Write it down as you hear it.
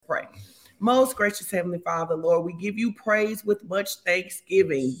Most gracious Heavenly Father, Lord, we give you praise with much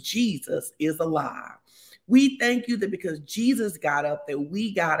thanksgiving. Jesus is alive. We thank you that because Jesus got up, that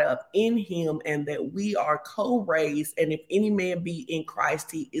we got up in him and that we are co-raised. And if any man be in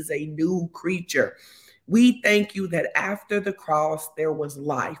Christ, he is a new creature. We thank you that after the cross, there was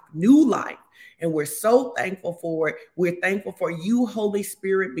life, new life. And we're so thankful for it. We're thankful for you, Holy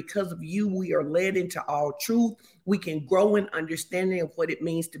Spirit. Because of you, we are led into all truth. We can grow in understanding of what it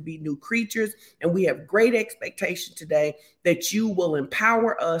means to be new creatures. And we have great expectation today that you will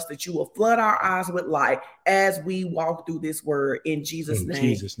empower us, that you will flood our eyes with light as we walk through this word. In Jesus' name.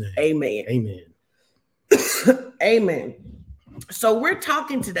 Jesus' name. Amen. Amen. Amen. So we're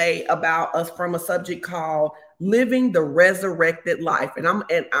talking today about us from a subject called living the resurrected life. And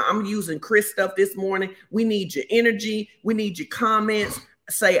I'm using Chris stuff this morning. We need your energy. We need your comments.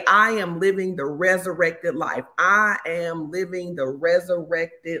 Say, I am living the resurrected life. I am living the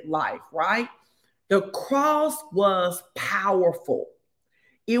resurrected life, right? The cross was powerful.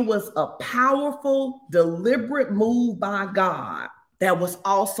 It was a powerful, deliberate move by God that was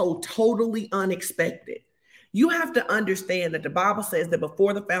also totally unexpected. You have to understand that the Bible says that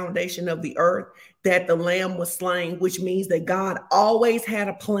before the foundation of the earth, that the lamb was slain, which means that God always had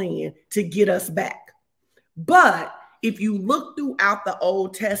a plan to get us back. But if you look throughout the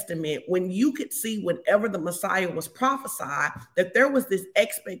Old Testament, when you could see whenever the Messiah was prophesied, that there was this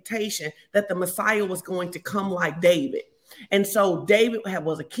expectation that the Messiah was going to come like David. And so David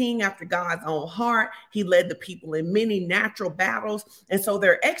was a king after God's own heart. He led the people in many natural battles. And so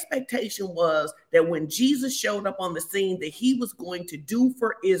their expectation was that when Jesus showed up on the scene, that he was going to do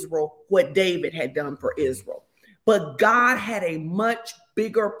for Israel what David had done for Israel. But God had a much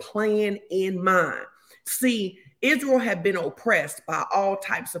bigger plan in mind. See, Israel had been oppressed by all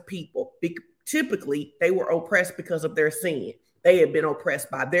types of people. Typically, they were oppressed because of their sin. They had been oppressed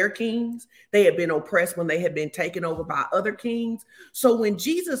by their kings. They had been oppressed when they had been taken over by other kings. So when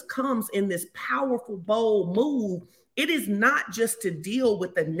Jesus comes in this powerful, bold move, it is not just to deal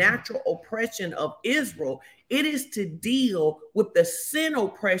with the natural oppression of Israel. It is to deal with the sin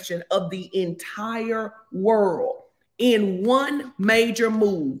oppression of the entire world in one major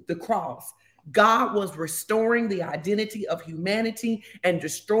move, the cross. God was restoring the identity of humanity and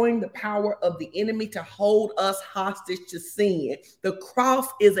destroying the power of the enemy to hold us hostage to sin. The cross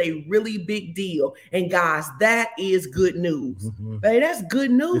is a really big deal. And guys, that is good news. Mm-hmm. Hey, that's good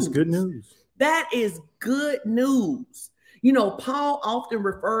news. It's good news. That is good news. You know, Paul often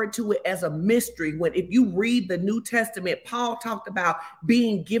referred to it as a mystery. When if you read the New Testament, Paul talked about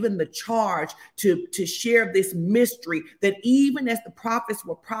being given the charge to share this mystery, that even as the prophets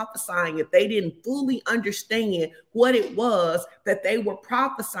were prophesying, if they didn't fully understand what it was that they were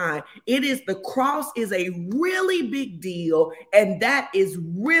prophesying, the cross is a really big deal. And that is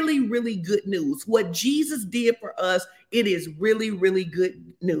really, really good news. What Jesus did for us, it is really, really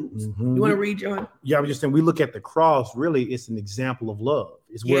good news. Mm-hmm. You want to read, John? Yeah, I was just saying, we look at the cross, really, it's an example of love.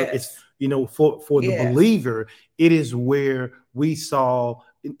 It's where it's, for the believer, it is where we saw,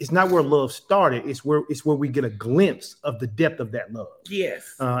 it's not where love started. It's where we get a glimpse of the depth of that love.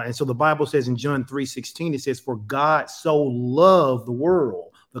 Yes. And so the Bible says in John 3:16, it says, for God so loved the world,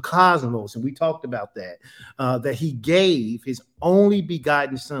 the cosmos, and we talked about that, that he gave his only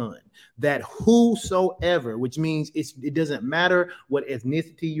begotten son, that whosoever, which means it doesn't matter what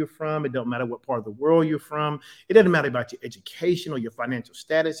ethnicity you're from. It don't matter what part of the world you're from. It doesn't matter about your education or your financial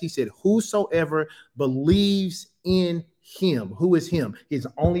status. He said, whosoever believes in him. Who is him? His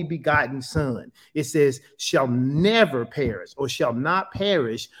only begotten son. It says, shall never perish or shall not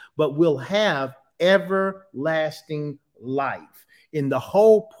perish, but will have everlasting life. And the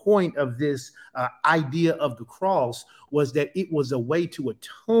whole point of this idea of the cross was that it was a way to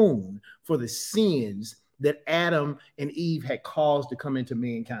atone for the sins that Adam and Eve had caused to come into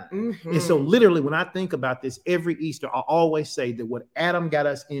mankind. Mm-hmm. And so literally, when I think about this every Easter, I always say that what Adam got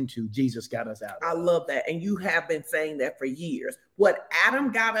us into, Jesus got us out of. I love that. And you have been saying that for years. What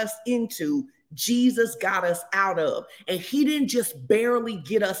Adam got us into, Jesus got us out of. And he didn't just barely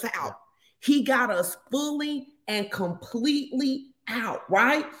get us out. He got us fully and completely out,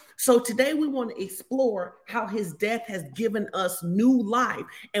 right? So today we want to explore how his death has given us new life.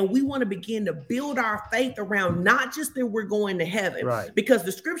 And we want to begin to build our faith around not just that we're going to heaven, right? Because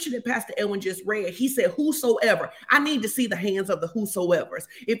the scripture that Pastor Edwin just read, he said, whosoever. I need to see the hands of the whosoevers.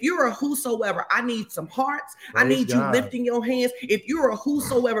 If you're a whosoever, I need some hearts. Praise I need God. You lifting your hands. If you're a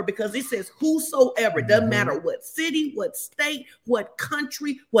whosoever, because it says whosoever, doesn't matter what city, what state, what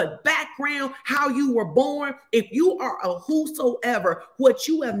country, what background, how you were born. If you are a whosoever, what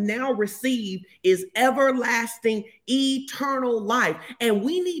you have now received is everlasting, eternal life. And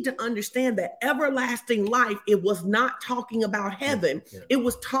we need to understand that everlasting life, it was not talking about heaven. Yeah. It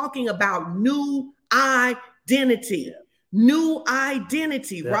was talking about new identity. New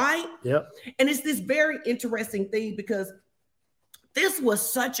identity, right? Yep. And it's this very interesting thing because this was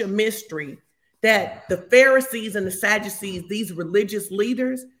such a mystery that the Pharisees and the Sadducees, these religious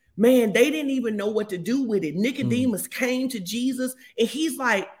leaders, man, they didn't even know what to do with it. Nicodemus came to Jesus and he's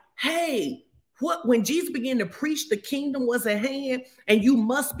like, hey, when Jesus began to preach the kingdom was at hand and you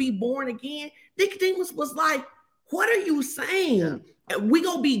must be born again, Nicodemus was like, what are you saying? We're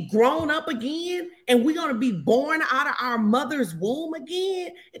going to be grown up again and we're going to be born out of our mother's womb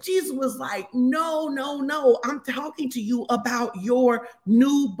again. And Jesus was like, no, I'm talking to you about your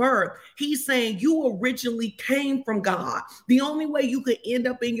new birth. He's saying you originally came from God. The only way you could end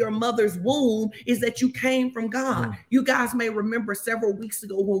up in your mother's womb is that you came from God. You guys may remember several weeks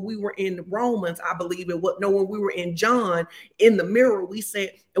ago when we were in Romans, I believe when we were in John, in the mirror, we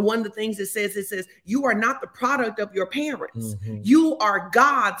said, and one of the things it says, you are not the product of your parents. You are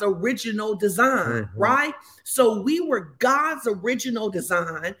God's original design, right? So we were God's original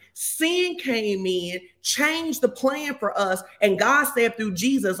design. Sin came in, changed the plan for us. And God said through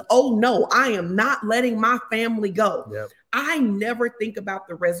Jesus, oh no, I am not letting my family go. Yep. I never think about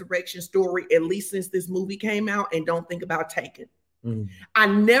the resurrection story, at least since this movie came out, and don't think about Taken. I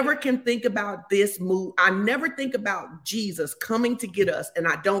never can think about this move. I never think about Jesus coming to get us, and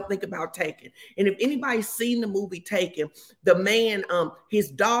I don't think about Taken. And if anybody's seen the movie Taken, the man,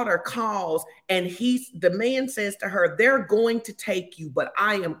 his daughter calls, and the man says to her, they're going to take you, but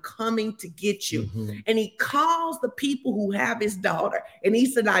I am coming to get you. And he calls the people who have his daughter, and he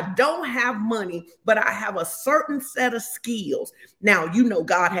said, I don't have money, but I have a certain set of skills. Now, you know,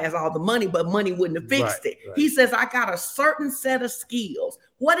 God has all the money, but money wouldn't have fixed it. Right. He says, I got a certain set of skills.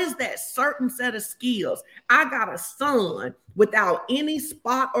 What is that certain set of skills? I got a son without any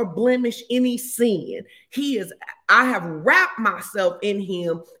spot or blemish, any sin. I have wrapped myself in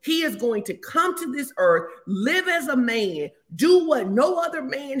him. He is going to come to this earth, live as a man, do what no other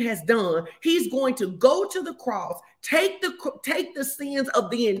man has done. He's going to go to the cross, take the sins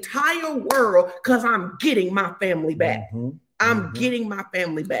of the entire world, because I'm getting my family back. I'm getting my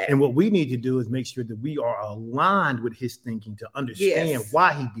family back. And what we need to do is make sure that we are aligned with his thinking to understand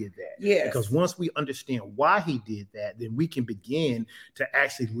why he did that. Yes. Because once we understand why he did that, then we can begin to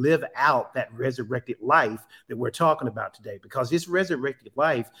actually live out that resurrected life that we're talking about today. Because this resurrected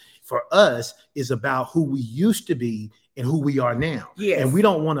life for us is about who we used to be and who we are now. Yes. And we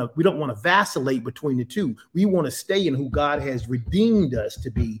don't want to vacillate between the two. We want to stay in who God has redeemed us to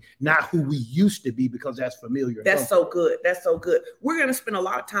be, not who we used to be, because that's familiar. That's so good. That's so good. We're going to spend a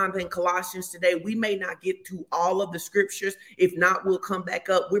lot of time in Colossians today. We may not get to all of the scriptures. If not, we'll come back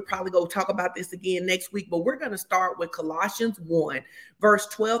up. We're probably going to talk about this again next week, but we're going to start with Colossians 1, verse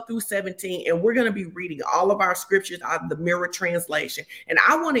 12 through 17. And we're going to be reading all of our scriptures out of the Mirror translation. And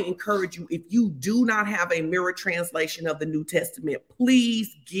I want to encourage you, if you do not have a Mirror translation of the New Testament,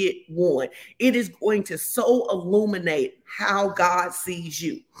 please get one. It is going to so illuminate how God sees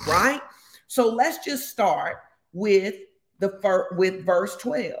you, right? So let's just start with verse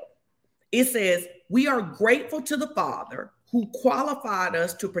 12. It says, we are grateful to the Father who qualified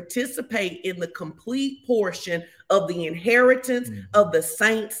us to participate in the complete portion of the inheritance of the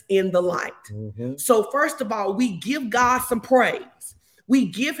saints in the light. So first of all, we give God some praise. We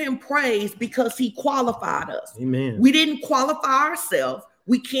give him praise because he qualified us. Amen. We didn't qualify ourselves.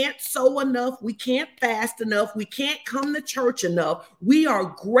 We can't sow enough. We can't fast enough. We can't come to church enough. We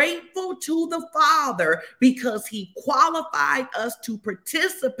are grateful to the Father because he qualified us to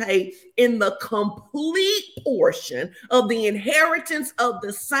participate in the complete portion of the inheritance of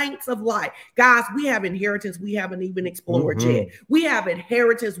the saints of light. Guys, we have inheritance we haven't even explored yet. We have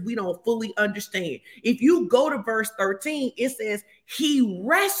inheritance we don't fully understand. If you go to verse 13, it says, he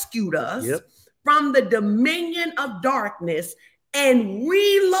rescued us from the dominion of darkness and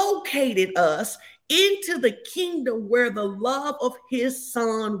relocated us into the kingdom where the love of his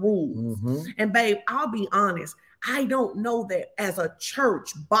son rules. And babe, I'll be honest, I don't know that as a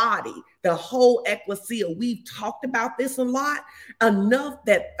church body, the whole ecclesia, we've talked about this a lot, enough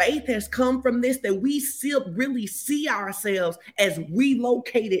that faith has come from this, that we still really see ourselves as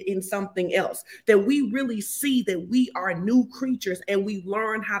relocated in something else, that we really see that we are new creatures and we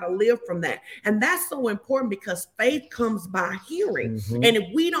learn how to live from that. And that's so important because faith comes by hearing. And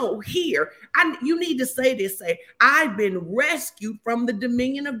if we don't hear, you need to say this, say, I've been rescued from the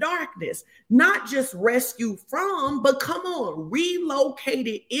dominion of darkness, not just rescued from, but come on,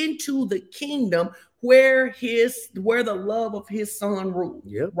 relocated into the kingdom where the love of his son rules.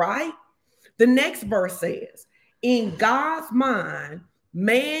 Yep. Right? The next verse says, in God's mind,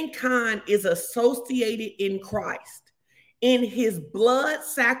 mankind is associated in Christ. In his blood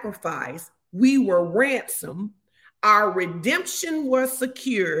sacrifice, we were ransomed. Our redemption was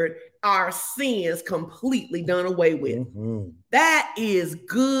secured. Our sins completely done away with. Mm-hmm. That is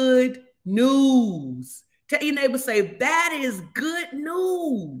good news. Tell your neighbor, say, that is good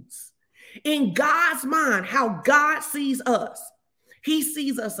news. In God's mind, how God sees us, he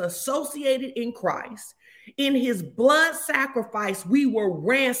sees us associated in Christ. In his blood sacrifice, we were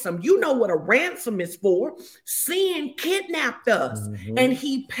ransomed. You know what a ransom is for. Sin kidnapped us, and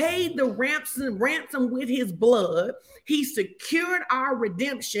he paid the ransom with his blood. He secured our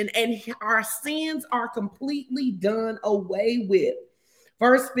redemption, and our sins are completely done away with.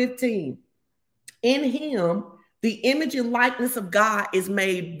 Verse 15, in him, the image and likeness of God is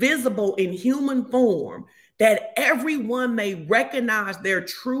made visible in human form, that everyone may recognize their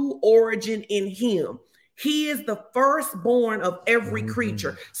true origin in him. He is the firstborn of every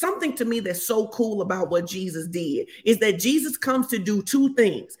creature. Something to me that's so cool about what Jesus did is that Jesus comes to do two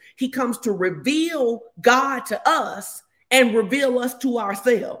things. He comes to reveal God to us and reveal us to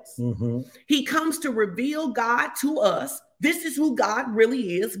ourselves. He comes to reveal God to us. This is who God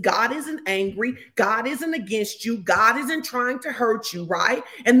really is. God isn't angry. God isn't against you. God isn't trying to hurt you, right?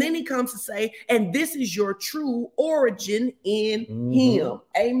 And then he comes to say, and this is your true origin in him.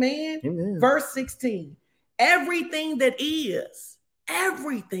 Amen. Verse 16. Everything that is,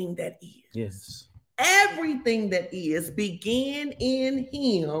 Yes, everything that is began in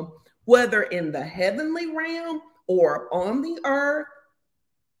him, whether in the heavenly realm or on the earth,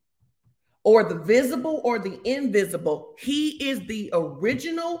 or the visible or the invisible. He is the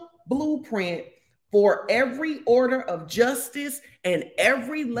original blueprint for every order of justice and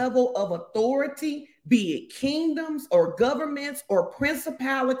every level of authority, be it kingdoms or governments or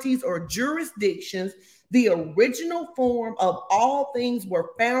principalities or jurisdictions. The original form of all things were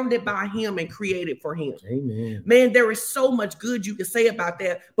founded by him and created for him. Amen. Man, there is so much good you can say about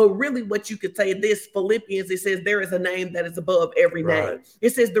that. But really what you could say, this Philippians, it says there is a name that is above every name. It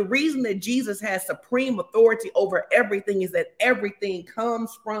says the reason that Jesus has supreme authority over everything is that everything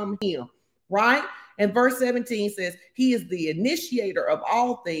comes from him, right? And verse 17 says, he is the initiator of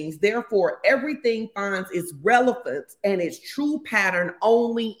all things. Therefore, everything finds its relevance and its true pattern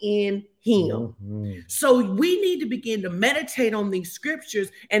only in him. So we need to begin to meditate on these scriptures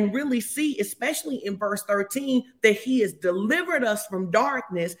and really see, especially in verse 13, that he has delivered us from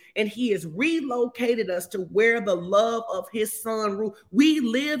darkness and he has relocated us to where the love of his son rules. We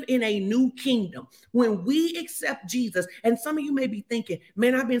live in a new kingdom. When we accept Jesus, and some of you may be thinking,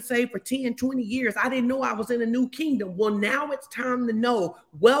 man, I've been saved for 10, 20 years. I didn't know I was in a new kingdom. Well, now it's time to know,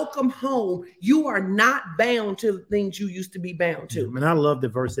 welcome home. You are not bound to the things you used to be bound to. And I love that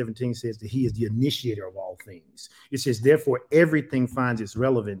verse 17 says that he is the initiator of all things. It says, therefore, everything finds its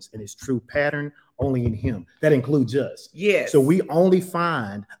relevance and its true pattern only in him. That includes us. Yes. So we only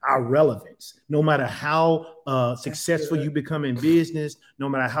find our relevance, no matter how successful you become in business, no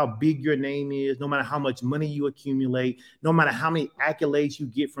matter how big your name is, no matter how much money you accumulate, no matter how many accolades you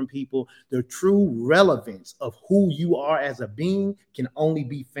get from people, the true relevance of who you are as a being can only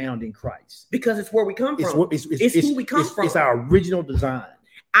be found in Christ. Because it's where we come from. It's who we come from. It's our original design.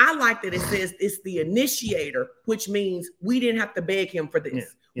 I like that it says it's the initiator, which means we didn't have to beg him for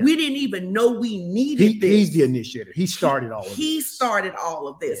this. Yeah. We didn't even know we needed this. He's the initiator. He started all of this. He started all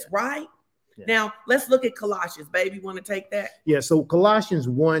of this, right? Yeah. Now, let's look at Colossians. Baby, you want to take that? Yeah, so Colossians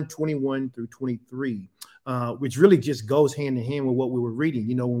 1:21 through 23, which really just goes hand in hand with what we were reading.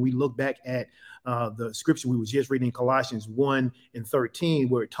 You know, when we look back at the scripture we were just reading, Colossians 1:13,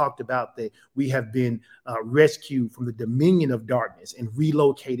 where it talked about that we have been rescued from the dominion of darkness and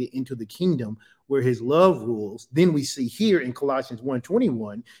relocated into the kingdom where his love rules. Then we see here in Colossians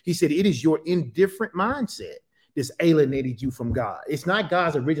 1:21, he said, it is your indifferent mindset that's alienated you from God. It's not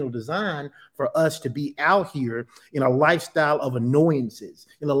God's original design for us to be out here in a lifestyle of annoyances,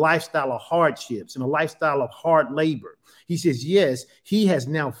 in a lifestyle of hardships, in a lifestyle of hard labor. He says, yes, he has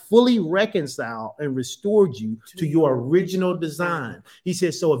now fully reconciled and restored you to your original design. He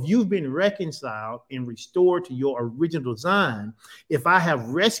says, so if you've been reconciled and restored to your original design, if I have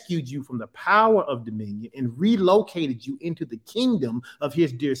rescued you from the power of dominion and relocated you into the kingdom of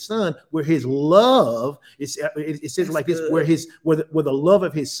his dear son, where his love is, it says like this, where the love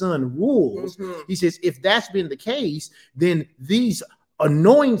of his son rules. He says, if that's been the case, then these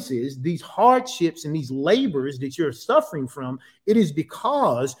annoyances, these hardships, and these labors that you're suffering from, it is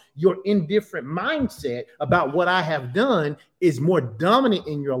because your indifferent mindset about what I have done is more dominant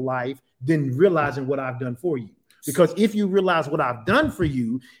in your life than realizing what I've done for you. Because if you realize what I've done for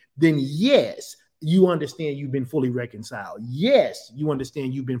you, then yes, you understand you've been fully reconciled. Yes, you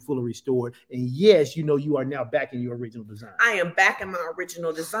understand you've been fully restored. And yes, you know you are now back in your original design. I am back in my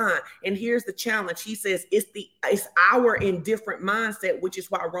original design. And here's the challenge. He says it's our indifferent mindset, which is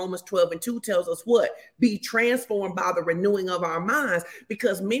why Romans 12:2 tells us what? Be transformed by the renewing of our minds.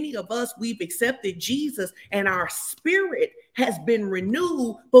 Because many of us, we've accepted Jesus and our spirit has been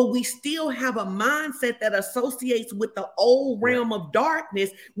renewed, but we still have a mindset that associates with the old realm of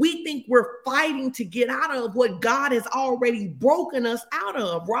darkness. We think we're fighting to get out of what God has already broken us out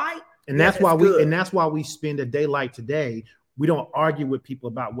of, right? And that's why we spend a day like today. We don't argue with people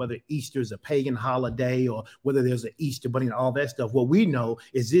about whether Easter is a pagan holiday or whether there's an Easter bunny and all that stuff. What we know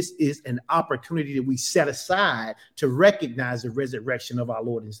is this is an opportunity that we set aside to recognize the resurrection of our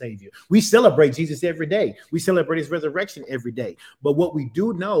Lord and Savior. We celebrate Jesus every day. We celebrate his resurrection every day. But what we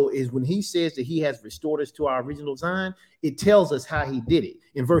do know is when he says that he has restored us to our original design, it tells us how he did it.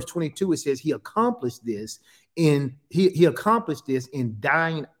 In verse 22, it says he accomplished this in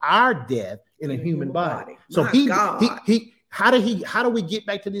dying our death in a human body. So how do we get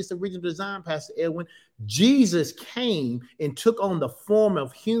back to this original design, Pastor Edwin? Jesus came and took on the form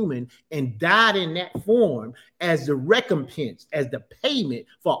of human and died in that form as the recompense, as the payment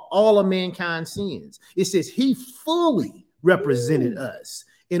for all of mankind's sins. It says he fully represented us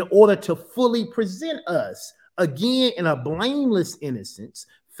in order to fully present us again in a blameless innocence,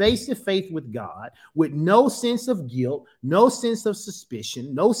 face to face with God, with no sense of guilt, no sense of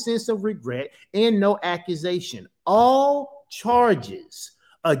suspicion, no sense of regret, and no accusation. All charges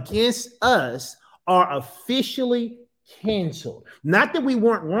against us are officially canceled. Not that we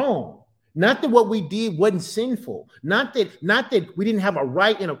weren't wrong, not that what we did wasn't sinful, not that we didn't have a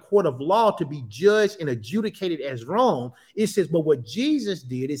right in a court of law to be judged and adjudicated as wrong. It says, but what Jesus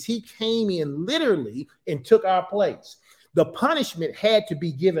did is he came in literally and took our place. The punishment had to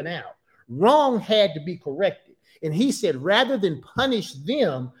be given out. Wrong had to be corrected. And he said, rather than punish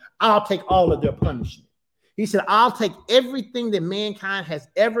them, I'll take all of their punishment. He said, I'll take everything that mankind has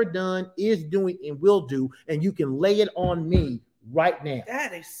ever done, is doing, and will do, and you can lay it on me right now.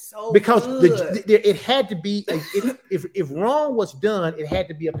 That is so because good. It had to be, if wrong was done, it had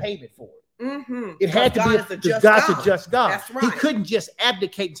to be a payment for it. Mm-hmm. It had to be because God's a just God. That's right. He couldn't just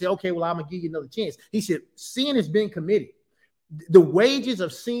abdicate and say, okay, well, I'm going to give you another chance. He said, sin has been committed. The wages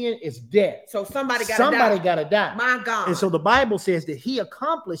of sin is death. So somebody got to die. My God. And so the Bible says that he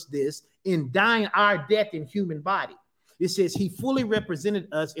accomplished this in dying our death in human body. It says he fully represented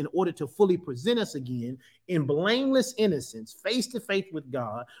us in order to fully present us again in blameless innocence, face to face with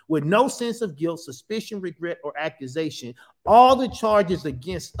God, with no sense of guilt, suspicion, regret, or accusation. All the charges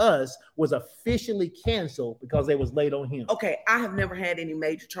against us was officially canceled because they was laid on him. Okay, I have never had any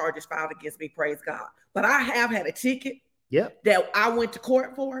major charges filed against me, praise God. But I have had a ticket that I went to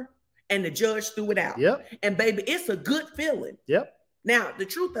court for, and the judge threw it out. And baby, it's a good feeling. Now, the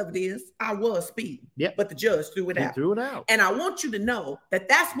truth of it is, I was speeding, but the judge threw it out. And I want you to know that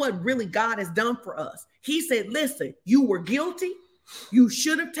that's what really God has done for us. He said, listen, you were guilty. You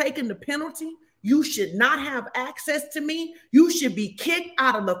should have taken the penalty. You should not have access to me. You should be kicked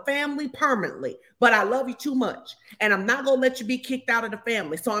out of the family permanently. But I love you too much. And I'm not going to let you be kicked out of the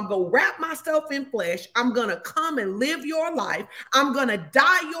family. So I'm going to wrap myself in flesh. I'm going to come and live your life. I'm going to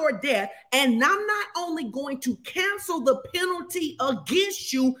die your death. And I'm not only going to cancel the penalty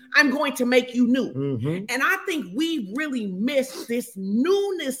against you, I'm going to make you new. Mm-hmm. And I think we really miss this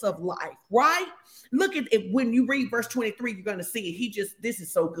newness of life, right? Look at it. When you read verse 23, you're going to see it. This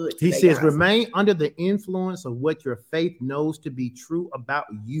is so good today, he says, guys. Remain under the influence of what your faith knows to be true about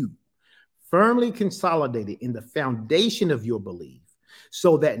you, firmly consolidated in the foundation of your belief,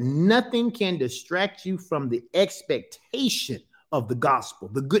 so that nothing can distract you from the expectation of the gospel,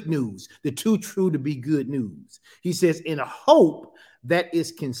 the good news, the too true to be good news. He says, in a hope that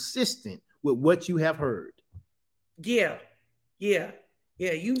is consistent with what you have heard.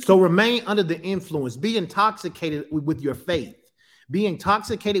 So remain under the influence. Be intoxicated with your faith. Be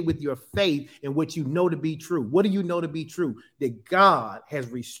intoxicated with your faith in what you know to be true. What do you know to be true? That God has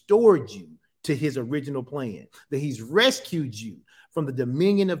restored you to his original plan, that he's rescued you from the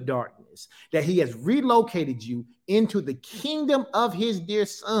dominion of darkness, that he has relocated you into the kingdom of his dear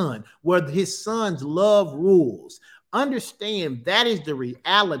son, where his son's love rules. understand that is the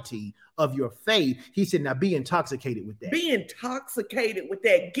reality of your faith, he said, now be intoxicated with that. Be intoxicated with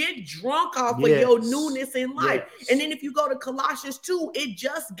that. Get drunk off of your newness in life. Yes. And then if you go to Colossians 2, it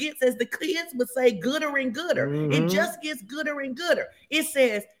just gets, as the kids would say, gooder and gooder. It just gets gooder and gooder. It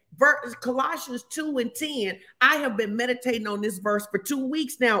says, Colossians 2 and 10, I have been meditating on this verse for 2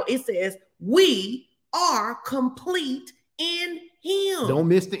 weeks now. It says, we are complete in him. Don't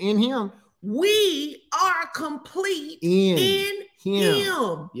miss the in him. We are complete in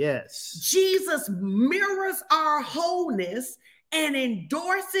him. Yes. Jesus mirrors our wholeness and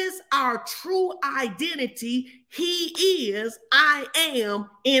endorses our true identity. He is, I am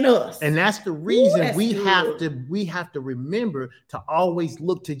in us. And that's the reason we have to remember to always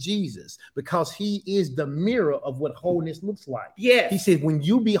look to Jesus, because he is the mirror of what wholeness looks like. Yes. He said, when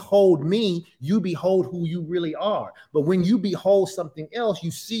you behold me, you behold who you really are. But when you behold something else,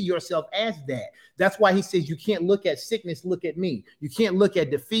 you see yourself as that. That's why he says you can't look at sickness, look at me. You can't look at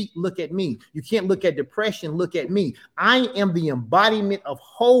defeat, look at me. You can't look at depression, look at me. I am the embodiment of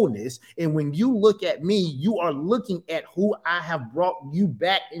wholeness. And when you look at me, you are looking at who I have brought you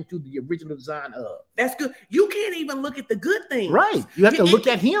back into the original design of. That's good. You can't even look at the good things. Right. You have to look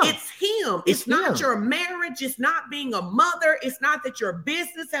at him. It's him. It's not your marriage. It's not being a mother. It's not that your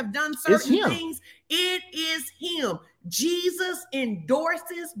business have done certain things. It is him. Jesus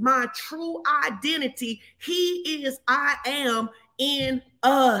endorses my true identity. He is, I am in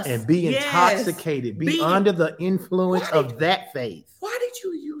us. And be intoxicated. Be under the influence of that faith. Why did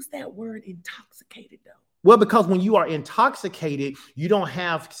you use that word intoxicated though? Well, because when you are intoxicated, you don't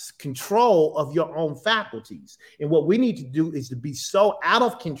have control of your own faculties. And what we need to do is to be so out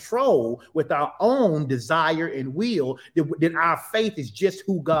of control with our own desire and will that our faith is just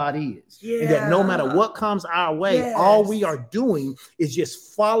who God is. Yeah. And that no matter what comes our way, all we are doing is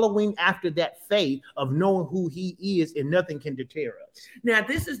just following after that faith of knowing who he is, and nothing can deter us. Now,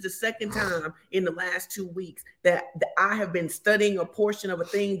 this is the second time in the last 2 weeks that I have been studying a portion of a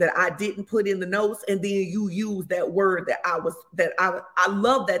thing that I didn't put in the notes, and then you use that word I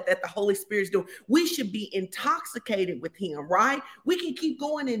love that the Holy Spirit's doing. We should be intoxicated with him, right? We can keep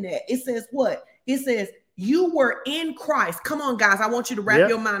going in that. It says what? It says you were in Christ. Come on, guys. I want you to wrap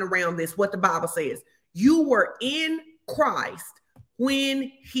your mind around this, what the Bible says. You were in Christ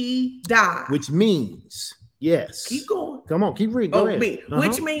when he died. Which means, yes. Keep going. Come on, keep reading. Go ahead.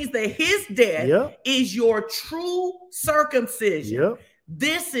 Which means that his death is your true circumcision.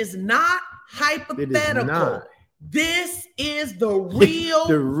 This is not hypothetical. It is not. This is the real,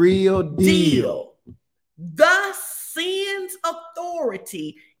 the real deal. The sin's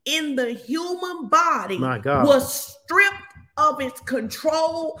authority in the human body was stripped of its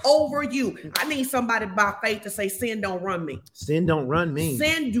control over you. I need somebody by faith to say, sin don't run me. Sin don't run me.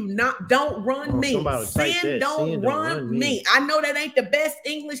 Sin don't run me. Sin don't run me. I know that ain't the best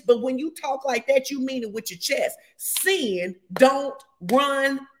English, but when you talk like that, you mean it with your chest. Sin don't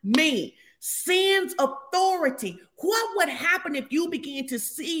run me. Sin's authority. What would happen if you begin to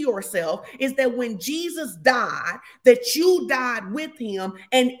see yourself is that when Jesus died, that you died with him,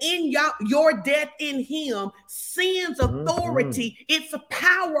 and in your death in him, sin's authority, its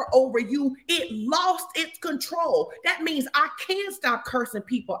power over you, it lost its control. That means I can't stop cursing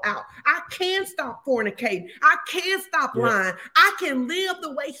people out. I can't stop fornicating. I can't stop lying. I can live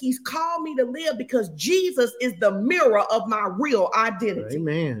the way he's called me to live because Jesus is the mirror of my real identity.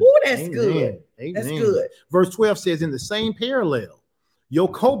 Amen. Ooh, that's good. Amen. That's good. Verse 12 says, in the same parallel, your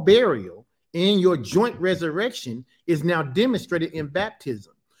co-burial and your joint resurrection is now demonstrated in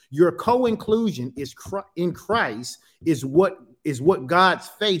baptism. Your co-inclusion is in Christ is what God's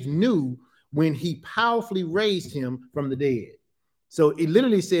faith knew when he powerfully raised him from the dead. So it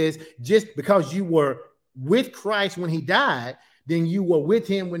literally says, just because you were with Christ when he died, then you were with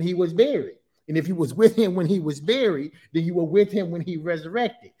him when he was buried. And if you was with him when he was buried, then you were with him when he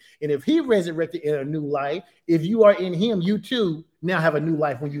resurrected. And if he resurrected in a new life, if you are in him, you too now have a new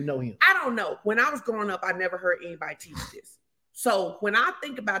life when you know him. I don't know. When I was growing up, I never heard anybody teach this. So when I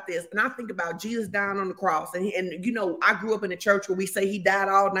think about this, and I think about Jesus dying on the cross, and you know, I grew up in a church where we say he died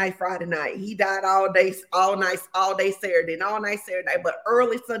all night Friday night. He died all day, all night, all day Saturday, and all night Saturday, but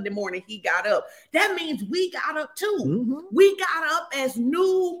early Sunday morning he got up. That means we got up too. Mm-hmm. We got up as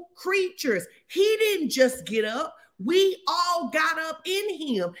new creatures. He didn't just get up. We all got up in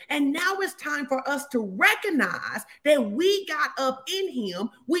him. And now it's time for us to recognize that we got up in him.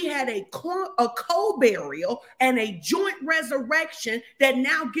 We had a co-burial and a joint resurrection that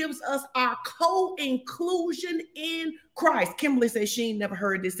now gives us our co-inclusion in Christ. Kimberly says she ain't never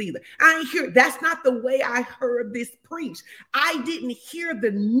heard this either. I ain't hear. That's not the way I heard this preached. I didn't hear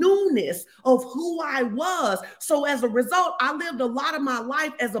the newness of who I was. So as a result, I lived a lot of my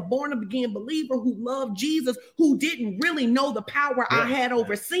life as a born again believer who loved Jesus, who didn't really know the power I had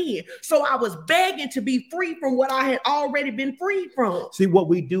over sin. So I was begging to be free from what I had already been freed from. See, what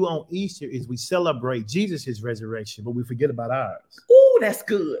we do on Easter is we celebrate Jesus' resurrection, but we forget about ours. Ooh, that's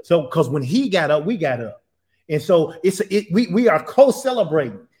good. So because when he got up, we got up. And so we are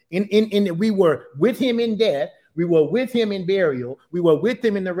co-celebrating. In we were with him in death, we were with him in burial, we were with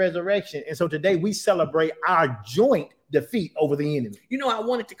him in the resurrection. And so today we celebrate our joint defeat over the enemy. You know, I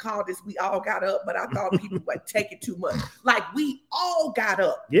wanted to call this "We All Got Up," but I thought people would take it too much. Like, we all got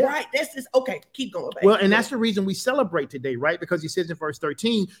up, right? That's just okay. Keep going, baby. Well, and that's the reason we celebrate today, right? Because he says in verse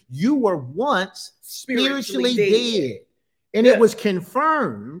 13, you were once spiritually dead. And it was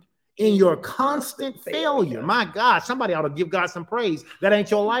confirmed in your constant failure. My God, somebody ought to give God some praise. That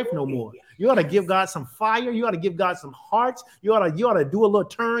ain't your life no more. You ought to give God some fire. You ought to give God some hearts. You ought to do a little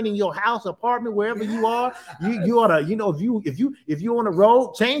turn in your house, apartment, wherever you are. You ought to, you know, if you on the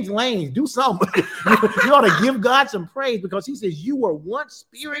road, change lanes, do something. You ought to give God some praise, because he says you were once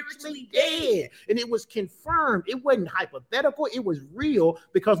spiritually dead, and it was confirmed. It wasn't hypothetical. It was real,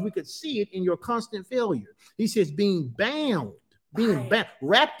 because we could see it in your constant failure. He says being bound.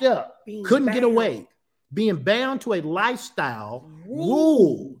 Wrapped up, couldn't get away, being bound to a lifestyle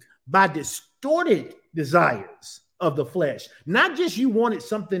ruled by distorted desires of the flesh. Not just you wanted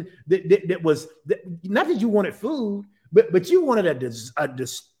something that was not that you wanted food, but you wanted a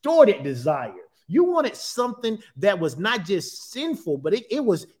distorted desire. You wanted something that was not just sinful, but it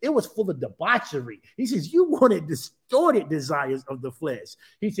was full of debauchery. He says you wanted distorted desires of the flesh.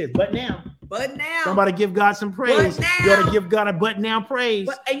 He says, but now, somebody give God some praise. You ought to give God a but now praise.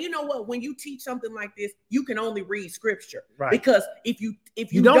 And you know what? When you teach something like this, you can only read scripture, right? Because if you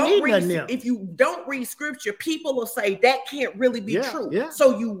don't read scripture, people will say that can't really be true. Yeah.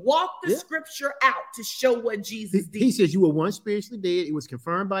 So you walk the scripture out to show what Jesus did. He says you were once spiritually dead. It was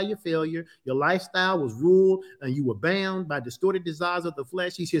confirmed by your failure. Your lifestyle was ruled, and you were bound by distorted desires of the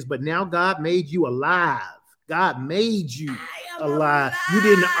flesh. He says, but now God made you alive. God made you alive. You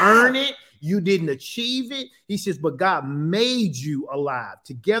didn't earn it. You didn't achieve it. He says, but God made you alive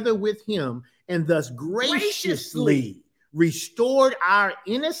together with him, and thus graciously restored our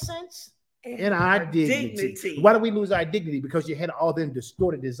innocence and our dignity. Why do we lose our dignity? Because you had all them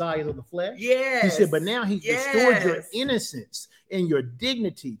distorted desires of the flesh. Yes. He said, but now he's restored your innocence and your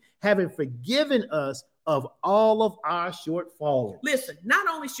dignity, having forgiven us of all of our shortfalls. Listen, not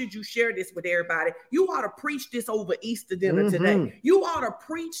only should you share this with everybody, you ought to preach this over Easter dinner today. You ought to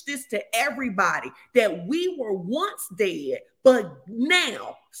preach this to everybody, that we were once dead, but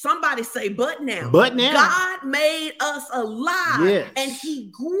now, somebody say, but now, God made us alive, and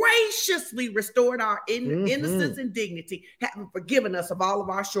he graciously restored our innocence and dignity, having forgiven us of all of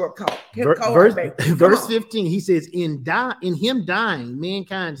our shortcomings. Verse 15, he says, in him dying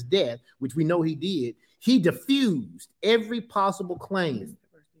mankind's death, which we know he did, he diffused every possible claim.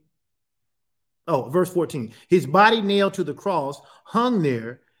 Oh, verse 14, his body nailed to the cross, hung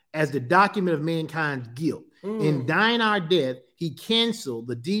there as the document of mankind's guilt. In dying our death, he canceled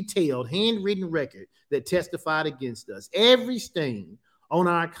the detailed handwritten record that testified against us. Every stain on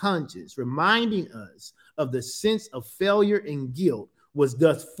our conscience, reminding us of the sense of failure and guilt, was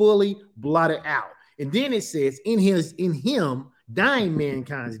thus fully blotted out. And then it says, in him dying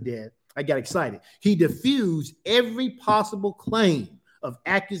mankind's death, I got excited. He diffused every possible claim of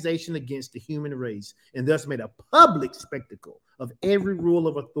accusation against the human race, and thus made a public spectacle of every rule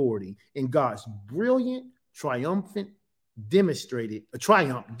of authority in God's brilliant, triumphant demonstrated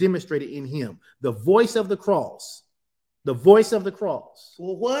in him. The voice of the cross. The voice of the cross.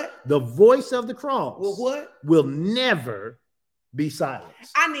 Well, what? The voice of the cross. Well, what? Will never be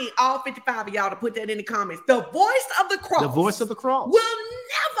silenced. I need all 55 of y'all to put that in the comments. The voice of the cross. The voice of the cross will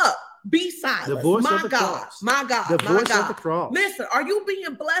never be silent. The voice of the cross. My God. The voice of the cross. Listen, are you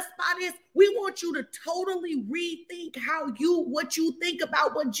being blessed by this? We want you to totally rethink what you think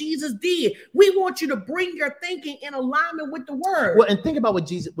about what Jesus did. We want you to bring your thinking in alignment with the word. Well, and think about what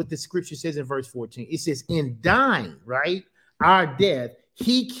the scripture says in verse 14. It says, in dying, right, our death,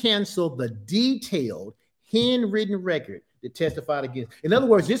 he canceled the detailed handwritten record that testified against. In other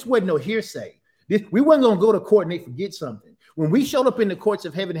words, this wasn't no hearsay. We weren't going to go to court and they forget something. When we showed up in the courts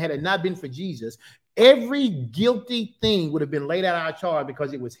of heaven, had it not been for Jesus, every guilty thing would have been laid out our charge,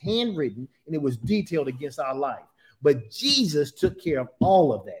 because it was handwritten and it was detailed against our life. But Jesus took care of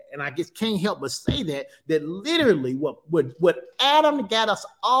all of that. And I just can't help but say that literally what Adam got us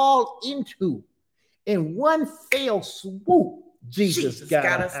all into In one fell swoop, Jesus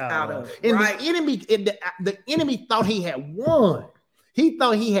got us out of it. And right? the enemy thought he had won. He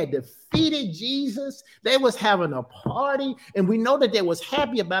thought he had defeated Jesus. They was having a party, and we know that they was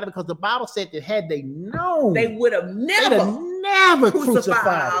happy about it because the Bible said that had they known, they would have never crucified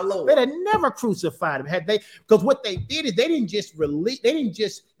our him. Lord. They'd have never crucified him had they, because what they did is they didn't just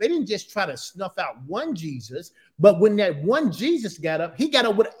try to snuff out one Jesus, but when that one Jesus got up, he got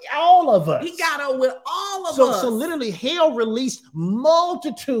up with all of us. He got up with all of us. So literally, hell released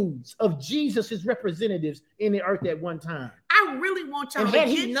multitudes of Jesus's representatives in the earth at one time. I really want y'all and to had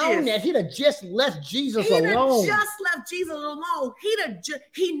get he known this. that, he'd have just left Jesus He'd alone. have just left Jesus alone.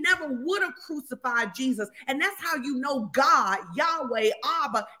 He never would have crucified Jesus. And that's how you know God, Yahweh,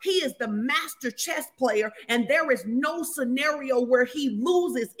 Abba, he is the master chess player. And there is no scenario where he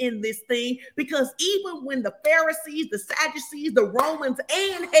loses in this thing, because even when the Pharisees, the Sadducees, the Romans,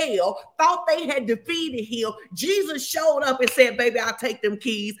 and hell thought they had defeated him, Jesus showed up and said, baby, I'll take them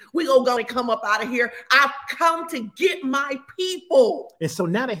keys. We're going to go and come up out of here. I've come to get my people. And so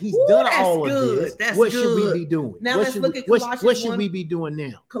now that he's done all of this, what should we be doing? Now let's look at Colossians. What should we be doing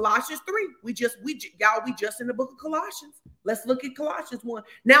now? Colossians 3. We just in the book of Colossians. Let's look at Colossians 1.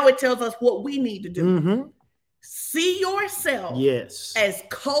 Now it tells us what we need to do. Mm-hmm. See yourself as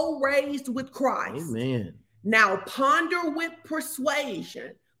co-raised with Christ. Amen. Now ponder with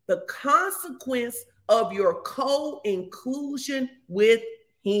persuasion the consequence of your co-inclusion with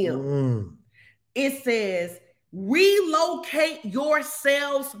him. It says, relocate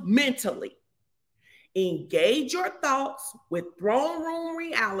yourselves mentally. Engage your thoughts with throne room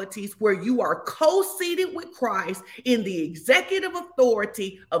realities where you are co-seated with Christ in the executive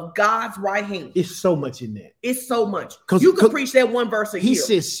authority of God's right hand. It's so much in that. It's so much. You can preach that one verse a year. He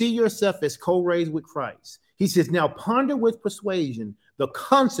says, see yourself as co-raised with Christ. He says, now ponder with persuasion the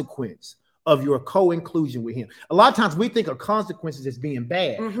consequence of your co-inclusion with him. A lot of times we think of consequences as being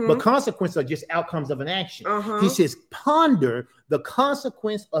bad, but consequences are just outcomes of an action. He says, ponder the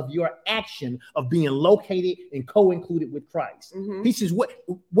consequence of your action of being located and co-included with Christ. He says, what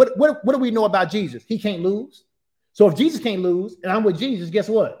do we know about Jesus? He can't lose. So if Jesus can't lose and I'm with Jesus, guess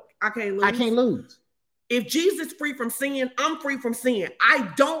what? I can't lose. I can't lose. If Jesus is free from sin, I'm free from sin.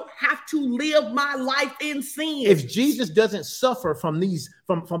 I don't have to live my life in sin. If Jesus doesn't suffer from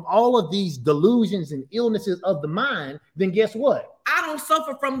all of these delusions and illnesses of the mind, then guess what? I don't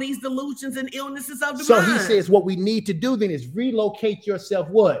suffer from these delusions and illnesses of the mind. So he says what we need to do then is relocate yourself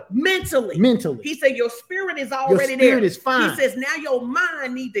what? Mentally. He said your spirit is already there. Your spirit is fine. He says now your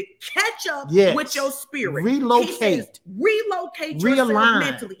mind need to catch up with your spirit. Relocate. He says, relocate yourself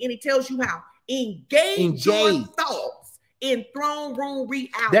mentally. And he tells you how. Engage your thoughts in throne room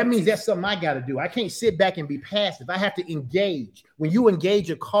reality. That means that's something I got to do. I can't sit back and be passive. I have to engage. When you engage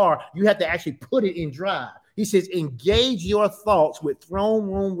a car, you have to actually put it in drive. He says, engage your thoughts with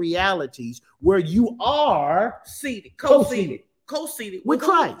throne room realities where you are seated, co-seated with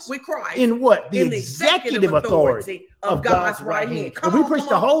Christ. In what? The executive authority of God's right hand. And we preached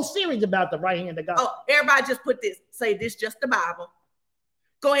the whole series about the right hand of God. Oh, everybody just put this. Say this just the Bible.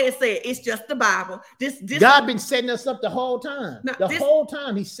 Go ahead and say it. It's just the Bible. This God been setting us up the whole time. Whole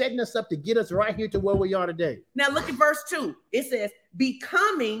time he's setting us up to get us right here to where we are today. Now look at verse 2. It says,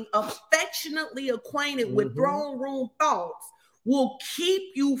 becoming affectionately acquainted with throne room thoughts will keep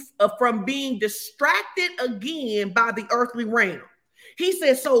you from being distracted again by the earthly realm. He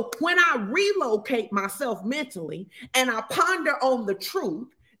says, so when I relocate myself mentally and I ponder on the truth,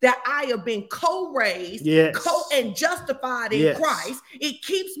 that I have been co-raised, and justified in Christ, it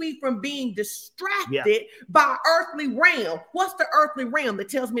keeps me from being distracted by earthly realm. What's the earthly realm? That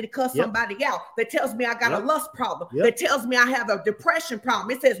tells me to cuss somebody out. That tells me I got a lust problem. That tells me I have a depression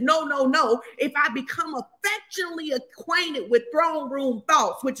problem. It says, no. If I become affectionately acquainted with throne room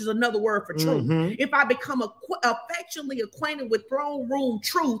thoughts, which is another word for truth, if I become affectionately acquainted with throne room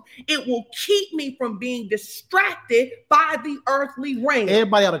truth, it will keep me from being distracted by the earthly realm.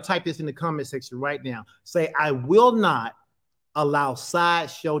 Everybody to type this in the comment section right now. Say, I will not allow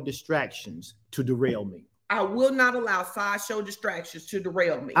sideshow distractions to derail me. I will not allow sideshow distractions to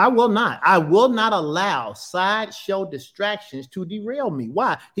derail me. I will not allow sideshow distractions to derail me.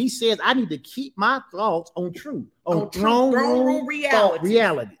 Why? He says I need to keep my thoughts on truth, on throne room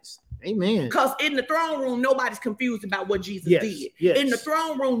realities. Amen. Because in the throne room, nobody's confused about what Jesus did. In the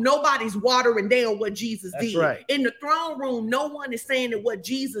throne room, nobody's watering down what Jesus did. Right. In the throne room, no one is saying that what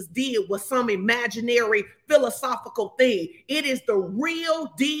Jesus did was some imaginary philosophical thing. It is the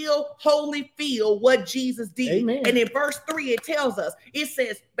real deal, holy field, what Jesus did. Amen. And in verse 3, it tells us, it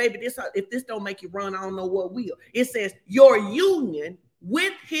says, baby, if this don't make you run, I don't know what will. It says, your union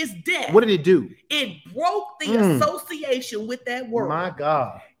with his death. What did it do? It broke the association with that world. My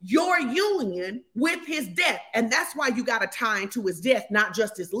God. Your union with his death. And that's why you got to tie into his death, not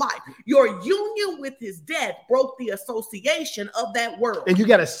just his life. Your union with his death broke the association of that world. And you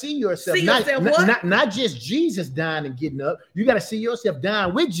got to see yourself, what? Not just Jesus dying and getting up. You got to see yourself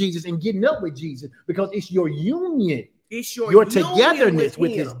dying with Jesus and getting up with Jesus, because it's your union. It's your togetherness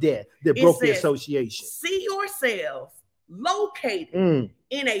with his death that broke the association. See yourselves located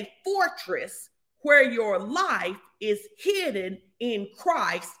in a fortress where your life is hidden in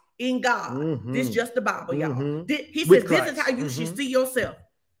Christ, in God. This is just the Bible, y'all. He says this is how you should see yourself.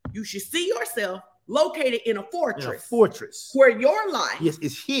 You should see yourself located in a fortress, where your life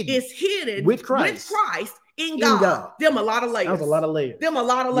is hidden with Christ in God. Them a lot of layers. That was a lot of layers. Them a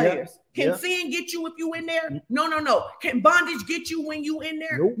lot of layers. Can sin get you if you in there? No. Can bondage get you when you in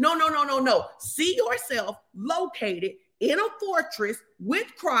there? Nope. No. See yourself located in a fortress with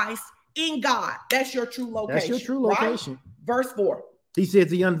Christ in God. That's your true location. That's your true location. Right? Verse 4. He says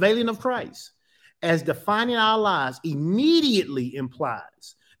the unveiling of Christ as defining our lives immediately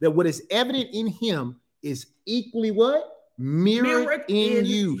implies that what is evident in him is equally what? Mirrored in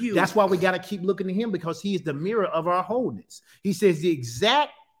you. That's why we got to keep looking to him, because he is the mirror of our wholeness. He says the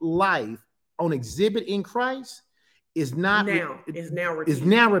exact life on exhibit in Christ is now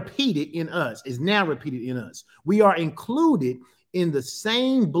repeated in us. We are included in the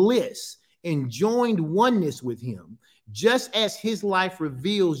same bliss and joined oneness with him, just as his life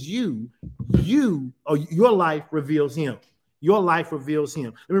reveals your life reveals him. Your life reveals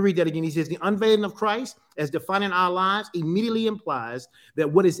him. Let me read that again. He says the unveiling of Christ as defining our lives immediately implies that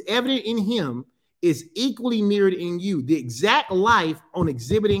what is evident in him is equally mirrored in you. The exact life on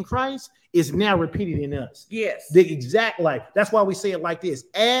exhibit in Christ is now repeated in us. Yes. The exact life. That's why we say it like this.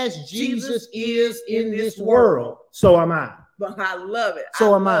 As Jesus is in this world, so am I. But I love it.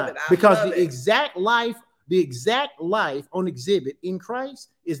 So am I. Because the exact life on exhibit in Christ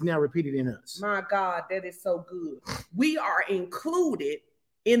is now repeated in us. My God, that is so good. We are included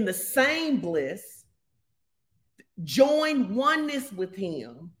in the same bliss, join oneness with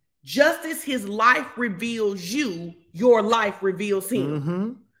him, just as his life reveals you, your life reveals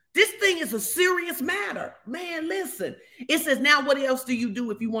him. This thing is a serious matter. Man, listen. It says, now what else do you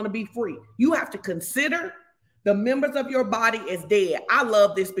do if you want to be free? You have to consider the members of your body as dead. I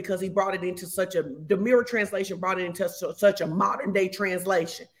love this because he brought it into the Mirror translation brought it into such a modern day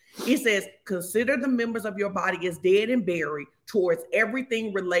translation. It says, consider the members of your body as dead and buried towards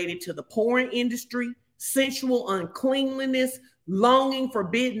everything related to the porn industry, sensual uncleanliness, longing,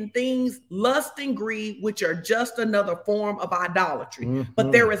 forbidden things, lust and greed, which are just another form of idolatry.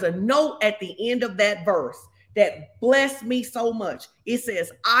 But there is a note at the end of that verse that blessed me so much. It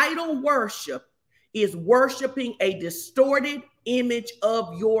says, idol worship is worshiping a distorted image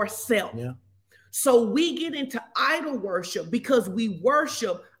of yourself. So we get into idol worship because we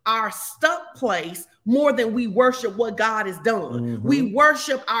worship our stuck place more than we worship what God has done. We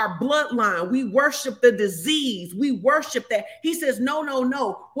worship our bloodline. We worship the disease. We worship that. He says, no.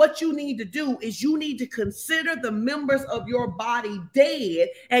 What you need to do is you need to consider the members of your body dead,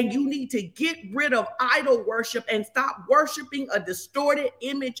 and you need to get rid of idol worship and stop worshiping a distorted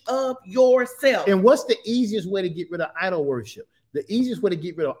image of yourself. And what's the easiest way to get rid of idol worship? The easiest way to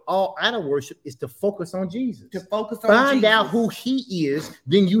get rid of all idol worship is to focus on Jesus. Find out who he is,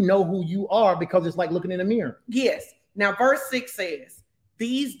 then you know who you are, because it's like looking in a mirror. Yes. Now, verse 6 says,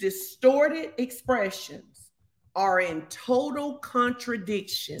 these distorted expressions are in total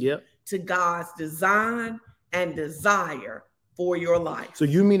contradiction to God's design and desire for your life. So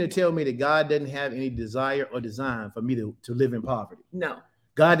you mean to tell me that God doesn't have any desire or design for me to live in poverty? No.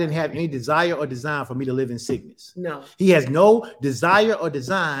 God didn't have any desire or design for me to live in sickness. No. He has no desire or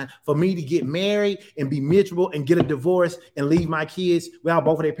design for me to get married and be miserable and get a divorce and leave my kids without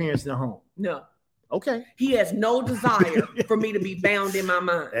both of their parents in the home. No. Okay. He has no desire for me to be bound in my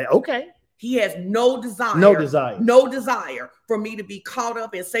mind. Okay. He has no desire for me to be caught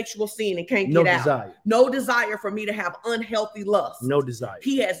up in sexual sin and can't get out. No desire for me to have unhealthy lust. No desire.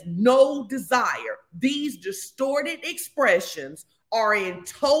 He has no desire. These distorted expressions are in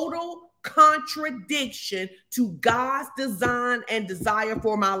total contradiction to God's design and desire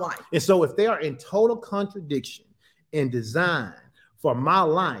for my life. And so if they are in total contradiction and design for my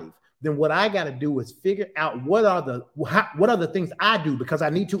life, then what I got to do is figure out what are the things I do, because I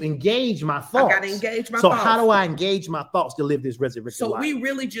need to engage my thoughts. I got to engage my thoughts. So how do I engage my thoughts to live this resurrected life? So we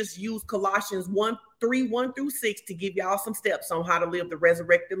really just use Colossians 1:3-1-6 to give y'all some steps on how to live the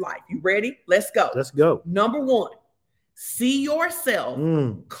resurrected life. You ready? Let's go. Let's go. Number 1. See yourself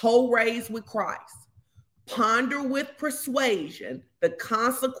co-raised with Christ, Ponder with persuasion the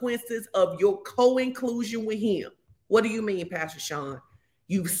consequences of your co-inclusion with him. What do you mean, Pastor Sean?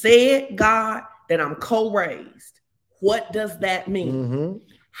 You've said, God, that I'm co-raised. What does that mean? Mm-hmm.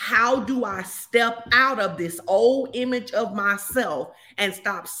 How do I step out of this old image of myself and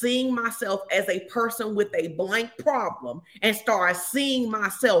stop seeing myself as a person with a blank problem and start seeing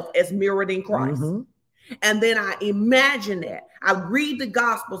myself as mirrored in Christ? Mm-hmm. And then I imagine that. I read the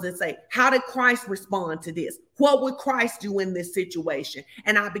Gospels and say, how did Christ respond to this? What would Christ do in this situation?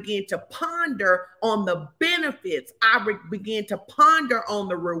 And I begin to ponder on the benefits. I begin to ponder on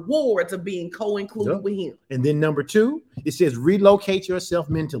the rewards of being co-included with him. And then number 2, it says relocate yourself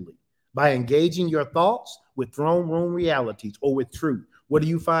mentally by engaging your thoughts with throne room realities or with truth. Where do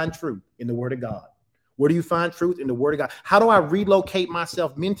you find truth? In the Word of God. Where do you find truth? In the Word of God. How do I relocate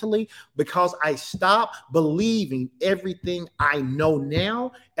myself mentally? Because I stop believing everything I know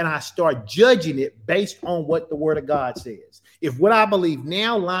now and I start judging it based on what the Word of God says. If what I believe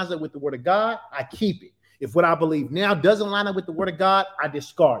now lines up with the Word of God, I keep it. If what I believe now doesn't line up with the Word of God, I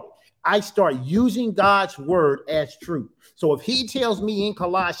discard it. I start using God's word as truth. So if he tells me in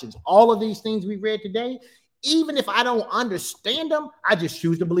Colossians, all of these things we read today, even if I don't understand them, I just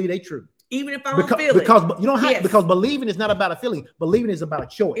choose to believe they're true. Even if I don't feel it. Because you don't have because believing is not about a feeling. Believing is about a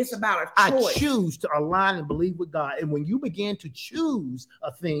choice. It's about a choice. I choose to align and believe with God. And when you begin to choose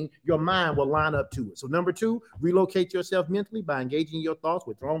a thing, your mind will line up to it. So number 2, relocate yourself mentally by engaging your thoughts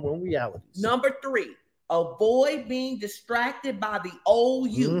with throne room realities. Number 3, avoid being distracted by the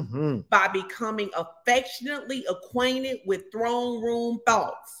old you by becoming affectionately acquainted with throne room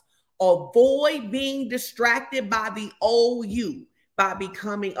thoughts. Avoid being distracted by the old you by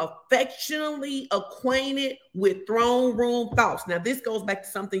becoming affectionately acquainted with throne room thoughts. Now, this goes back to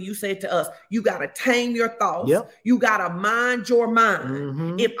something you said to us. You got to tame your thoughts. Yep. You got to mind your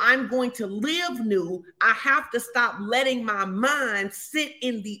mind. If I'm going to live new, I have to stop letting my mind sit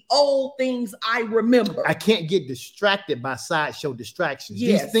in the old things I remember. I can't get distracted by sideshow distractions.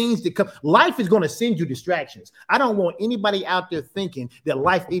 Yes. These things that come, life is going to send you distractions. I don't want anybody out there thinking that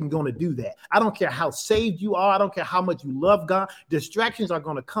life isn't going to do that. I don't care how saved you are. I don't care how much you love God. Distractions are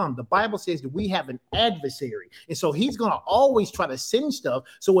going to come. The Bible says that we have an adversary. And so he's going to always try to send stuff.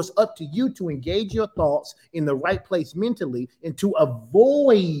 So it's up to you to engage your thoughts in the right place mentally and to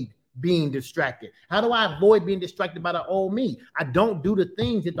avoid being distracted. How do I avoid being distracted by the old me? I don't do the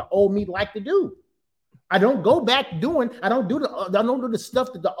things that the old me like to do. I don't go back doing, I don't do the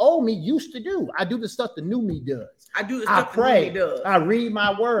stuff that the old me used to do. I do the stuff the new me does. I do the stuff the new me does. I read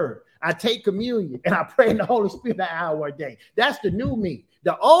my word. I take communion and I pray in the Holy Spirit an hour a day. That's the new me.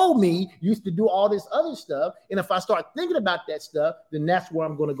 The old me used to do all this other stuff. And if I start thinking about that stuff, then that's where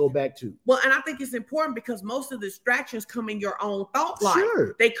I'm going to go back to. Well, and I think it's important because most of the distractions come in your own thought life.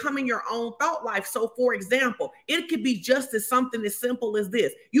 Sure. They come in your own thought life. So, for example, it could be just as something as simple as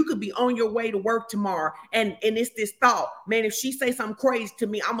this. You could be on your way to work tomorrow and it's this thought, man, if she say something crazy to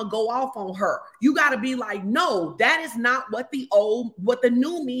me, I'm going to go off on her. You got to be like, no, that is not what the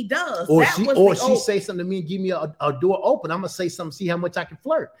new me does. Or she say something to me and give me a door open. I'm going to say something, see how much I can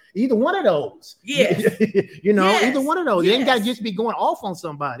flirt. Either one of those. Yes. Either one of those. Yes. You ain't got to just be going off on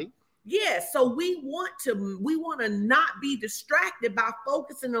somebody. Yes. So we want to not be distracted by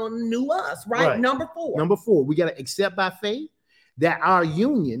focusing on the new us, right? Number 4, we got to accept by faith that our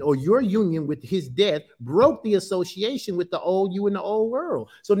union or your union with his death broke the association with the old you and the old world.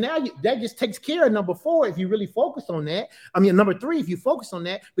 So now that just takes care of number 4 if you really focus on that. I mean, number 3, if you focus on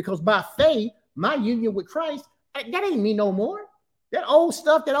that, because by faith, my union with Christ, that ain't me no more. That old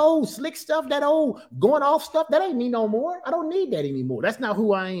stuff, that old slick stuff, that old going off stuff, that ain't me no more. I don't need that anymore. That's not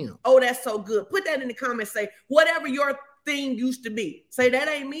who I am. Oh, that's so good. Put that in the comments. Say, whatever your thing used to be. Say, that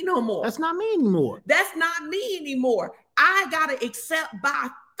ain't me no more. That's not me anymore. That's not me anymore. I got to accept by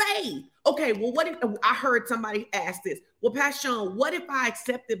faith. Okay, well, what if I heard somebody ask this? Well, Pastor Sean, what if I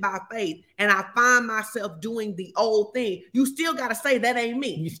accept it by faith and I find myself doing the old thing? You still got to say that ain't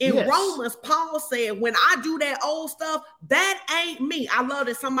me. In Romans, Paul said, when I do that old stuff, that ain't me. I love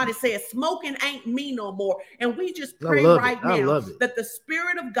that somebody said, smoking ain't me no more. And we just pray right now that the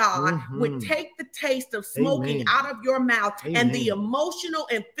Spirit of God would take the taste of smoking out of your mouth and the emotional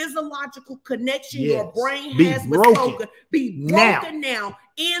and physiological connection your brain has with smoking be broken now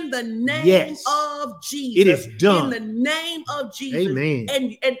in the name of Jesus. It is done. In the name of Jesus. Amen.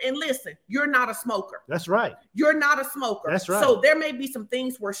 And listen, you're not a smoker. That's right. You're not a smoker. That's right. So there may be some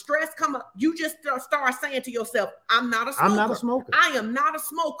things where stress come up. You just start saying to yourself, I'm not a smoker. I'm not a smoker. I am not a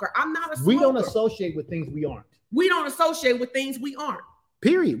smoker. I'm not a smoker. We don't associate with things we aren't. We don't associate with things we aren't.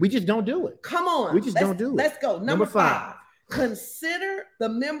 Period. We just don't do it. Come on. We just don't do it. Let's go. Number 5. Consider the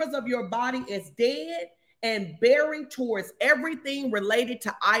members of your body as dead and bearing towards everything related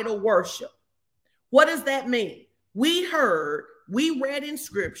to idol worship. What does that mean? We read in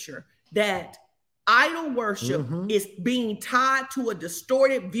scripture that idol worship is being tied to a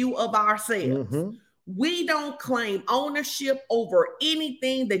distorted view of ourselves. We don't claim ownership over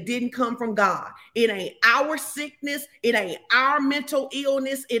anything that didn't come from God. It ain't our sickness. It ain't our mental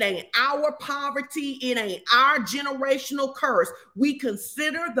illness. It ain't our poverty. It ain't our generational curse. We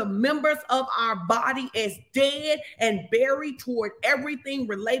consider the members of our body as dead and buried toward everything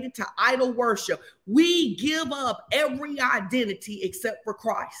related to idol worship. We give up every identity except for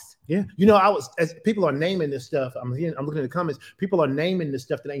Christ. Yeah. As people are naming this stuff, I'm looking at the comments, people are naming this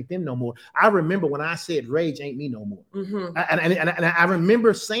stuff that ain't them no more. I remember when I said rage ain't me no more. And I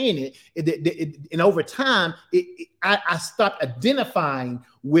remember saying it, and over time, I stopped identifying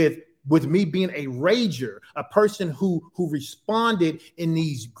with me being a rager, a person who responded in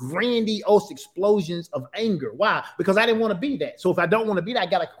these grandiose explosions of anger. Why? Because I didn't want to be that. So if I don't want to be that, I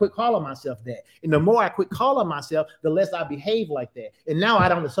got to quit calling myself that. And the more I quit calling myself, the less I behave like that. And now I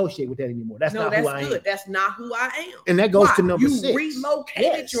don't associate with that anymore. That's not who I am. That's not who I am. And that goes to number 6. You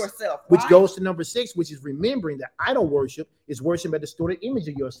relocated yourself, right? Which goes to number 6, which is remembering that idol worship is worship a distorted image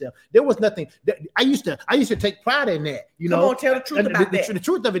of yourself. There was nothing that I used to take pride in that. Come on, tell the truth about that. The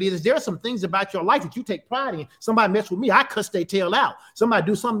truth of it is there are some things about your life that you take pride in. Somebody mess with me, I cuss their tail out. Somebody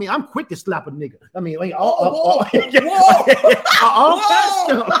do something to me, I'm quick to slap a nigga. I mean, all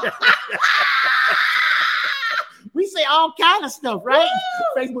we say all kind of stuff, right?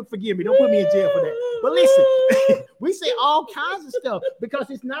 Facebook, forgive me. Don't put me in jail for that. But listen, we say all kinds of stuff because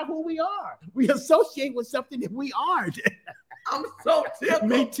it's not who we are. We associate with something that we aren't. I'm so tickled.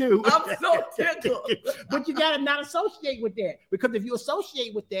 Me too. I'm so tickled. But you got to not associate with that, because if you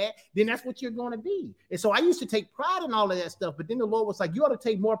associate with that, then that's what you're going to be. And so I used to take pride in all of that stuff. But then the Lord was like, you ought to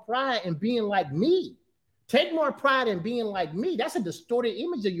take more pride in being like me. Take more pride in being like me. That's a distorted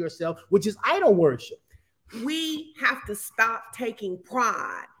image of yourself, which is idol worship. We have to stop taking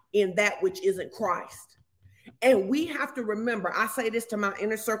pride in that which isn't Christ. And we have to remember, I say this to my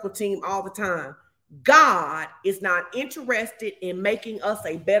inner circle team all the time, God is not interested in making us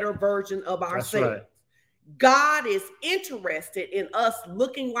a better version of ourselves. Right. God is interested in us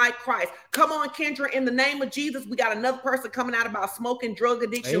looking like Christ. Come on, Kendra, in the name of Jesus, we got another person coming out about smoking, drug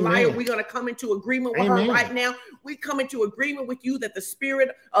addiction, Amen. Liar. We're going to come into agreement with Amen. Her right now. We come into agreement with you that the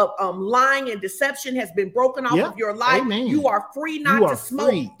spirit of lying and deception has been broken off of your life. Amen. You are free not to smoke.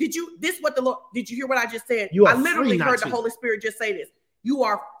 Free. Did you hear what I just said? I literally heard the Holy Spirit just say this. You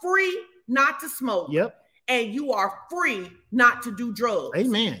are free not to smoke. Yep. And you are free not to do drugs.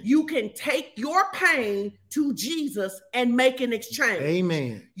 Amen. You can take your pain to Jesus and make an exchange.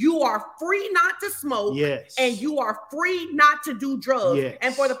 Amen. You are free not to smoke. Yes. And you are free not to do drugs. Yes.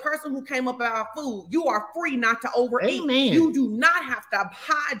 And for the person who came up about food, you are free not to overeat. Amen. You do not have to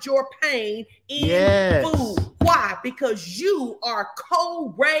hide your pain in food. Why? Because you are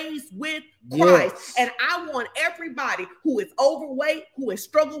co-raised with Christ. Yes. And I want everybody who is overweight, who has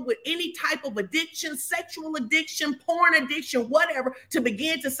struggled with any type of addiction, sexual addiction, porn addiction, whatever, to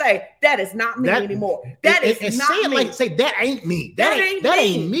begin to say, that is not me anymore. That is not me. Say that ain't me. That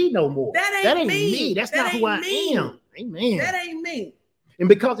ain't me no more. That ain't me. That's not who I am. Amen. That ain't me. And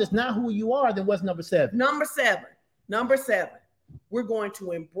because it's not who you are, then what's number 7? Number seven. We're going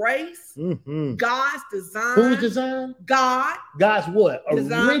to embrace God's design. Whose design? God. God's what?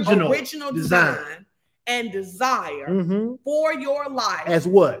 Original design and desire for your life. As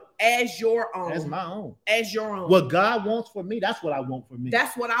what? As your own. As my own. As your own. What God wants for me, that's what I want for me.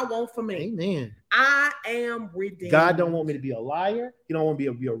 That's what I want for me. Amen. I am redeemed. God don't want me to be a liar. He don't want me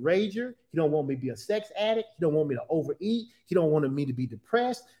to be a rager. He don't want me to be a sex addict. He don't want me to overeat. He don't want me to be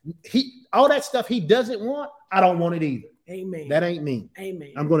depressed. All that stuff he doesn't want, I don't want it either. Amen. That ain't me.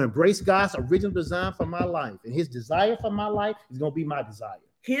 Amen. I'm going to embrace God's original design for my life. And his desire for my life is going to be my desire.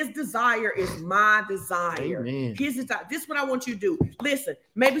 His desire is my desire. Amen. His desire. This is what I want you to do. Listen,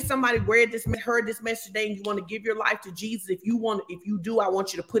 maybe somebody heard this message today and you want to give your life to Jesus. If you do, I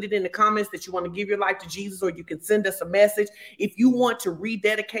want you to put it in the comments that you want to give your life to Jesus, or you can send us a message. If you want to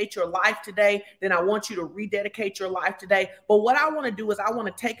rededicate your life today, then I want you to rededicate your life today. But what I want to do is I want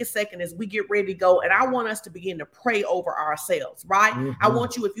to take a second as we get ready to go, and I want us to begin to pray over ourselves, right? I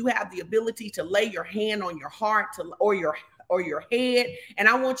want you, if you have the ability, to lay your hand on your heart or or your head. And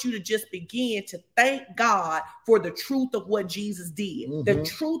I want you to just begin to thank God for the truth of what Jesus did. The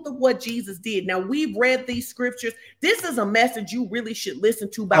truth of what Jesus did. Now, we've read these scriptures. This is a message you really should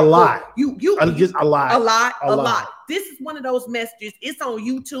listen to by a lot. Just a lot. A This is one of those messages. It's on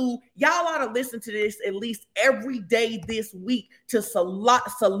YouTube. Y'all ought to listen to this at least every day this week to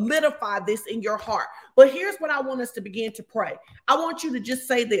solidify this in your heart. But here's what I want us to begin to pray. I want you to just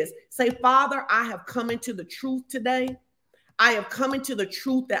say this. Say, Father, I have come into the truth today. I have come into the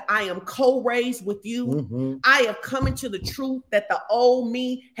truth that I am co-raised with you. I have come into the truth that the old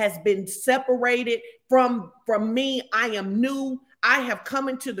me has been separated from me. I am new. I have come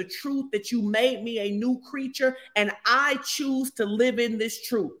into the truth that you made me a new creature, and I choose to live in this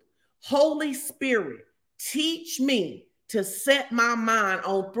truth. Holy Spirit, teach me to set my mind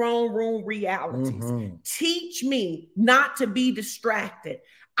on throne room realities. Teach me not to be distracted.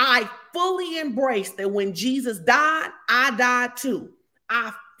 I fully embrace that when Jesus died, I died too.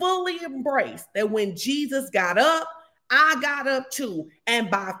 I fully embrace that when Jesus got up, I got up too. And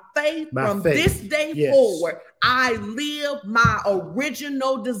by faith, this day forward, I live my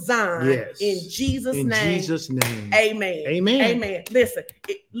original design in Jesus' name. In Jesus' name. Amen. Amen. Amen. Listen,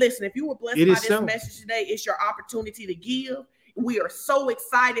 if you were blessed by this message today, it's your opportunity to give. We are so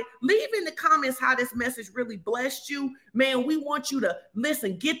excited. Leave in the comments how this message really blessed you. Man, we want you to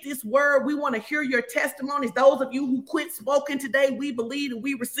listen, get this word. We want to hear your testimonies. Those of you who quit smoking today, we believe and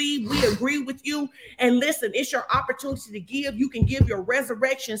we receive. We agree with you. And listen, it's your opportunity to give. You can give your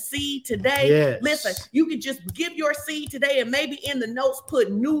resurrection seed today. Yes. Listen, you can just give your seed today and maybe in the notes put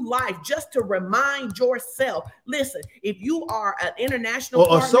new life just to remind yourself. Listen, if you are an international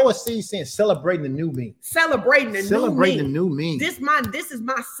or sow a seed saying celebrating the new me. Celebrating the new me. This is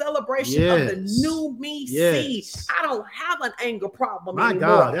my celebration of the new me seed. I don't have an anger problem anymore.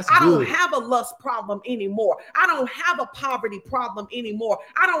 God, that's I good. don't have a lust problem anymore. I don't have a poverty problem anymore.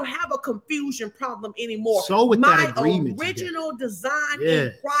 I don't have a confusion problem anymore. So with my that agreement original design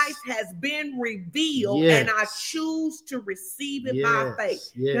in Christ has been revealed, and I choose to receive it by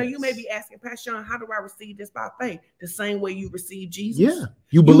faith. Now you may be asking, Pastor Sean, how do I receive this by faith? The same way you receive Jesus. Yeah.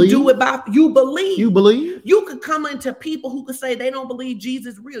 You believe? You do it by you believe. You believe? You could come into people who could say they don't believe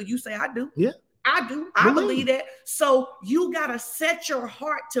Jesus is real. You say, I do. Yeah. I do. I believe that. So you got to set your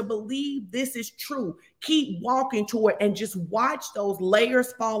heart to believe this is true. Keep walking toward and just watch those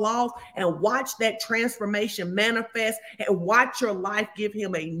layers fall off and watch that transformation manifest and watch your life give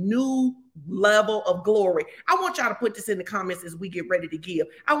him a new level of glory. I want y'all to put this in the comments as we get ready to give.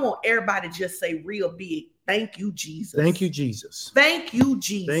 I want everybody to just say real big, thank you, Jesus. Thank you, Jesus. Thank you,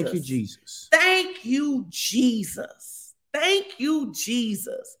 Jesus. Thank you, Jesus. Thank you, Jesus. Thank you,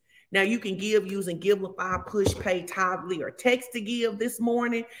 Jesus. Now you can give using Givelify, PushPay, Tithely, or text to give this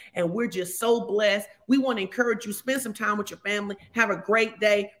morning. And we're just so blessed. We want to encourage you, spend some time with your family. Have a great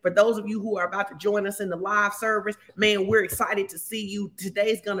day. For those of you who are about to join us in the live service, man, we're excited to see you.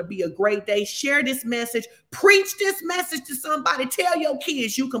 Today's going to be a great day. Share this message. Preach this message to somebody. Tell your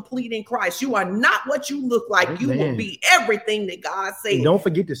kids you complete in Christ. You are not what you look like. Amen. You will be everything that God said. And don't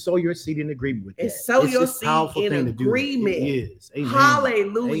forget to sow your seed in agreement with that. Sow your seed in agreement. It is. Amen.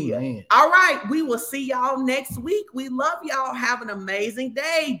 Hallelujah. Amen. All right. We will see y'all next week. We love y'all. Have an amazing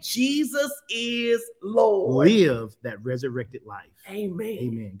day. Jesus is Lord. Live that resurrected life. Amen.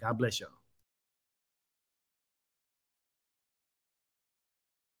 Amen. God bless y'all.